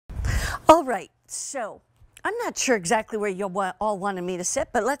All right, so I'm not sure exactly where you all wanted me to sit,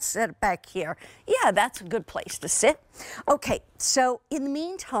 but let's sit back here. Yeah, that's a good place to sit. Okay, so in the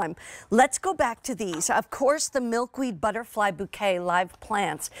meantime, let's go back to these. Of course, the milkweed butterfly bouquet live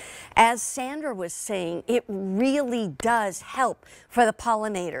plants. As Sandra was saying, it really does help for the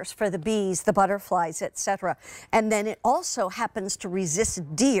pollinators, for the bees, the butterflies, etc. And then it also happens to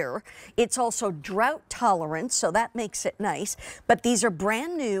resist deer. It's also drought tolerant, so that makes it nice. But these are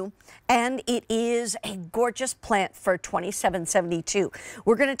brand new, and it is a gorgeous plant for $27.72.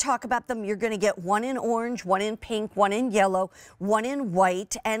 We're going to talk about them. You're going to get one in orange, one in pink, one in yellow, one in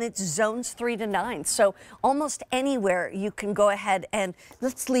white, and it's zones 3 to 9. So almost anywhere you can go ahead and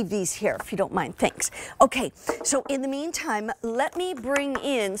let's leave these here if you don't mind. Thanks. Okay, so in the meantime, let me bring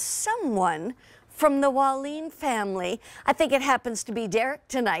in someone from the Wallin family. I think it happens to be Derek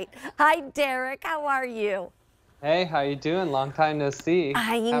tonight. Hi, Derek. How are you? Hey, how you doing? Long time no see. I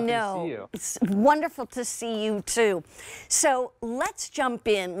Happy know. to see you. It's wonderful to see you too. So let's jump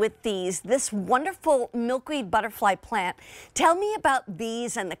in with this wonderful milkweed butterfly plant. Tell me about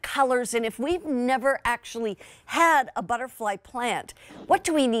these and the colors, and if we've never actually had a butterfly plant, what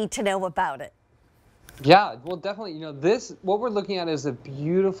do we need to know about it? Yeah, well, definitely. What we're looking at is a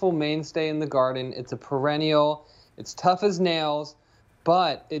beautiful mainstay in the garden. It's a perennial. It's tough as nails,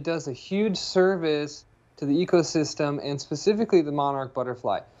 but it does a huge service to the ecosystem and specifically the monarch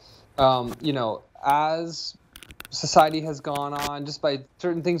butterfly. As society has gone on, just by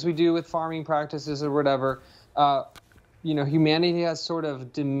certain things we do with farming practices or whatever, humanity has sort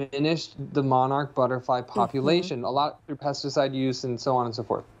of diminished the monarch butterfly population, a lot through pesticide use and so on and so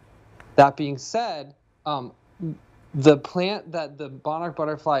forth. That being said, the plant that the monarch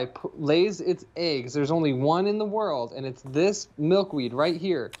butterfly lays its eggs, there's only one in the world, and it's this milkweed right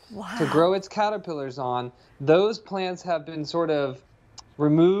here to grow its caterpillars on. Those plants have been sort of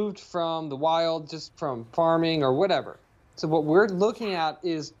removed from the wild, just from farming or whatever. So what we're looking at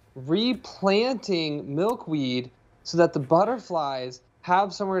is replanting milkweed so that the butterflies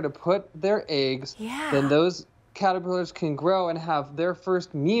have somewhere to put their eggs. Then those caterpillars can grow and have their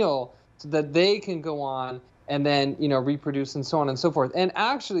first meal so that they can go on and then, reproduce and so on and so forth. And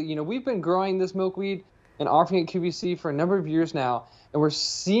actually, we've been growing this milkweed and offering it QVC for a number of years now, and we're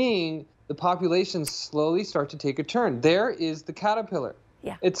seeing the population slowly start to take a turn. There is the caterpillar.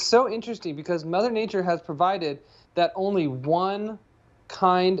 Yeah. It's so interesting because Mother Nature has provided that only one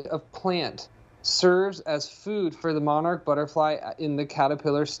kind of plant serves as food for the monarch butterfly in the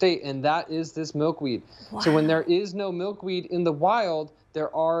caterpillar state, and that is this milkweed. So when there is no milkweed in the wild,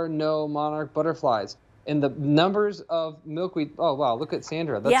 there are no monarch butterflies. And the numbers of milkweed, oh wow, look at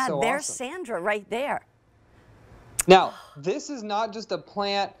Sandra. That's so awesome. Yeah, there's Sandra right there. Now, this is not just a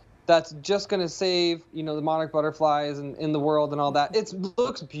plant that's just going to save, the monarch butterflies in the world and all that. It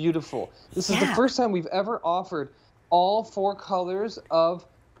looks beautiful. This is the first time we've ever offered all 4 colors of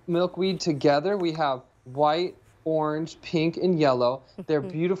milkweed together. We have white, orange, pink, and yellow. They're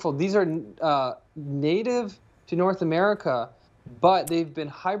beautiful. These are native to North America, but they've been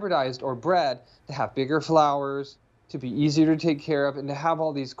hybridized or bred to have bigger flowers, to be easier to take care of, and to have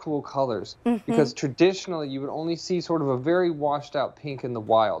all these cool colors. Because traditionally, you would only see sort of a very washed out pink in the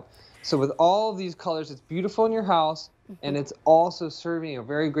wild. So with all of these colors, it's beautiful in your house, and it's also serving a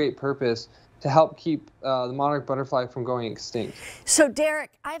very great purpose to help keep the monarch butterfly from going extinct. So Derek,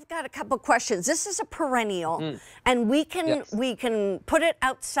 I've got a couple questions. This is a perennial, and we can put it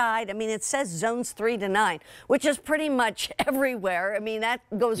outside. I mean, it says zones 3 to 9, which is pretty much everywhere. I mean, that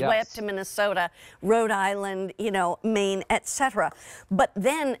goes way up to Minnesota, Rhode Island, Maine, etc. But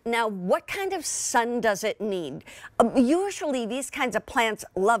then, now, what kind of sun does it need? Usually, these kinds of plants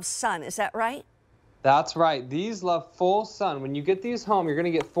love sun. Is that right? That's right. These love full sun. When you get these home, you're going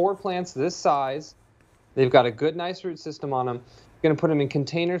to get 4 plants this size. They've got a good, nice root system on them. You're going to put them in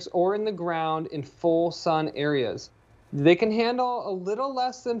containers or in the ground in full sun areas. They can handle a little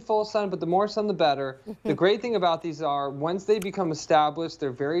less than full sun, but the more sun, the better. The great thing about these are, once they become established,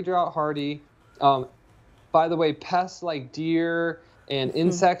 they're very drought hardy. By the way, pests like deer and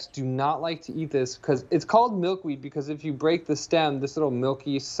insects do not like to eat this because it's called milkweed because if you break the stem, this little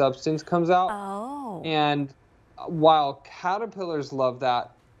milky substance comes out. And while caterpillars love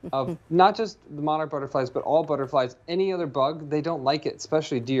that, not just the monarch butterflies, but all butterflies, any other bug, they don't like it,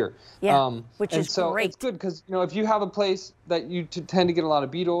 especially deer. Which is so great. It's good because, if you have a place that you tend to get a lot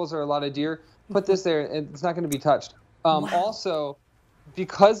of beetles or a lot of deer, put this there and it's not going to be touched. Also,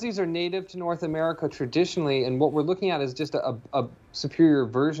 because these are native to North America traditionally, and what we're looking at is just a superior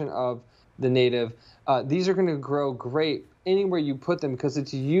version of the native, these are going to grow great anywhere you put them because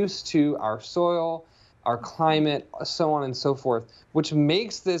it's used to our soil, our climate, so on and so forth, which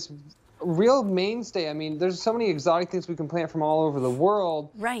makes this real mainstay. I mean, there's so many exotic things we can plant from all over the world.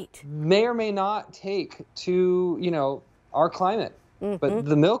 Right. May or may not take to, you know, our climate. But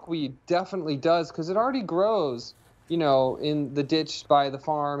the milkweed definitely does, because it already grows, you know, in the ditch by the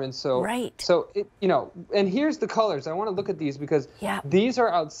farm. And so, it, you know, and here's the colors. I want to look at these because these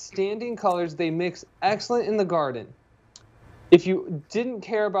are outstanding colors. They mix excellent in the garden. If you didn't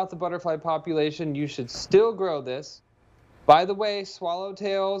care about the butterfly population, you should still grow this. By the way,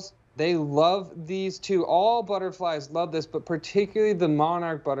 swallowtails, they love these too. All butterflies love this, but particularly the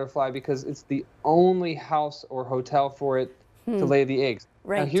monarch butterfly, because it's the only house or hotel for it to lay the eggs.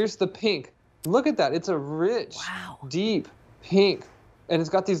 Now here's the pink. Look at that. It's a rich, deep pink. And it's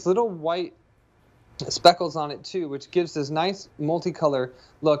got these little white speckles on it too, which gives this nice multicolor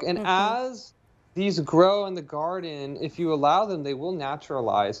look. And as these grow in the garden, if you allow them, they will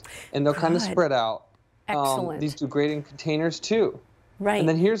naturalize and they'll kind of spread out. Excellent. These do great in containers too. Right. And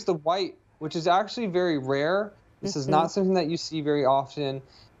then here's the white, which is actually very rare. This is not something that you see very often.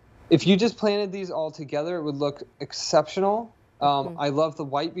 If you just planted these all together, it would look exceptional. I love the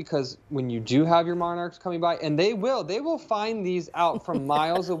white because when you do have your monarchs coming by, and they will find these out from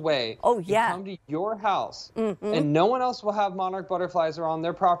miles away. Oh, yeah. Come to your house, and no one else will have monarch butterflies around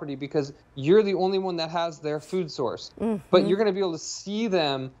their property because you're the only one that has their food source. But you're going to be able to see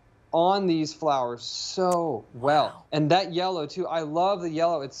them on these flowers so well. And that yellow too, I love the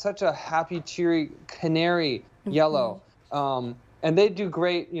yellow. It's such a happy, cheery canary yellow. And they do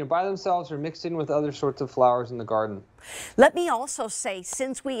great, you know, by themselves or mixed in with other sorts of flowers in the garden. Let me also say,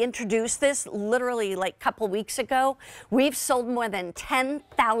 since we introduced this literally like a couple weeks ago, we've sold more than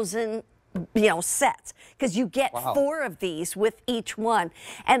 10,000 sets, because you get 4 of these with each one.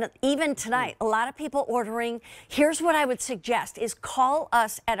 And even tonight, a lot of people ordering. Here's what I would suggest is call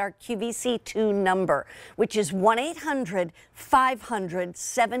us at our QVC2 number, which is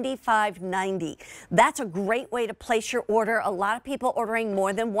 1-800-500-7590. That's a great way to place your order. A lot of people ordering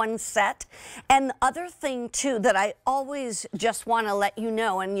more than one set. And the other thing too that I always just want to let you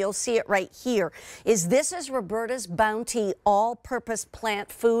know, and you'll see it right here, is this is Roberta's Bounty all-purpose plant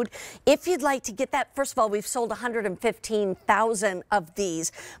food. If you'd like to get that, first of all, we've sold 115,000 of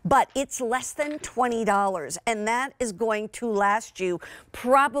these, but it's less than $20, and that is going to last you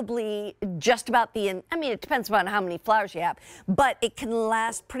probably just about I mean, it depends on how many flowers you have, but it can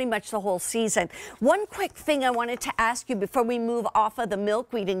last pretty much the whole season. One quick thing I wanted to ask you before we move off of the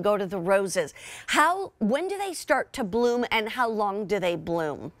milkweed and go to the roses. When do they start to bloom, and how long do they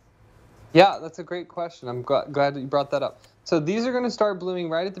bloom? Yeah, that's a great question. I'm glad that you brought that up. So these are going to start blooming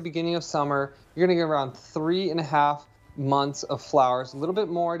right at the beginning of summer. You're going to get around 3.5 months of flowers, a little bit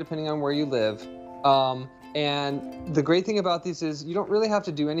more depending on where you live. And the great thing about these is you don't really have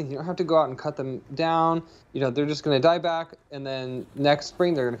to do anything. You don't have to go out and cut them down. You know, they're just going to die back, and then next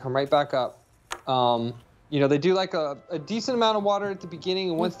spring they're going to come right back up. You know, they do like a decent amount of water at the beginning,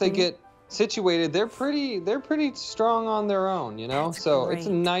 and once they get situated, they're pretty strong on their own, you know. So it's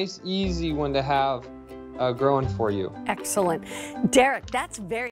a nice, easy one to have growing for you. Excellent. Derek, that's very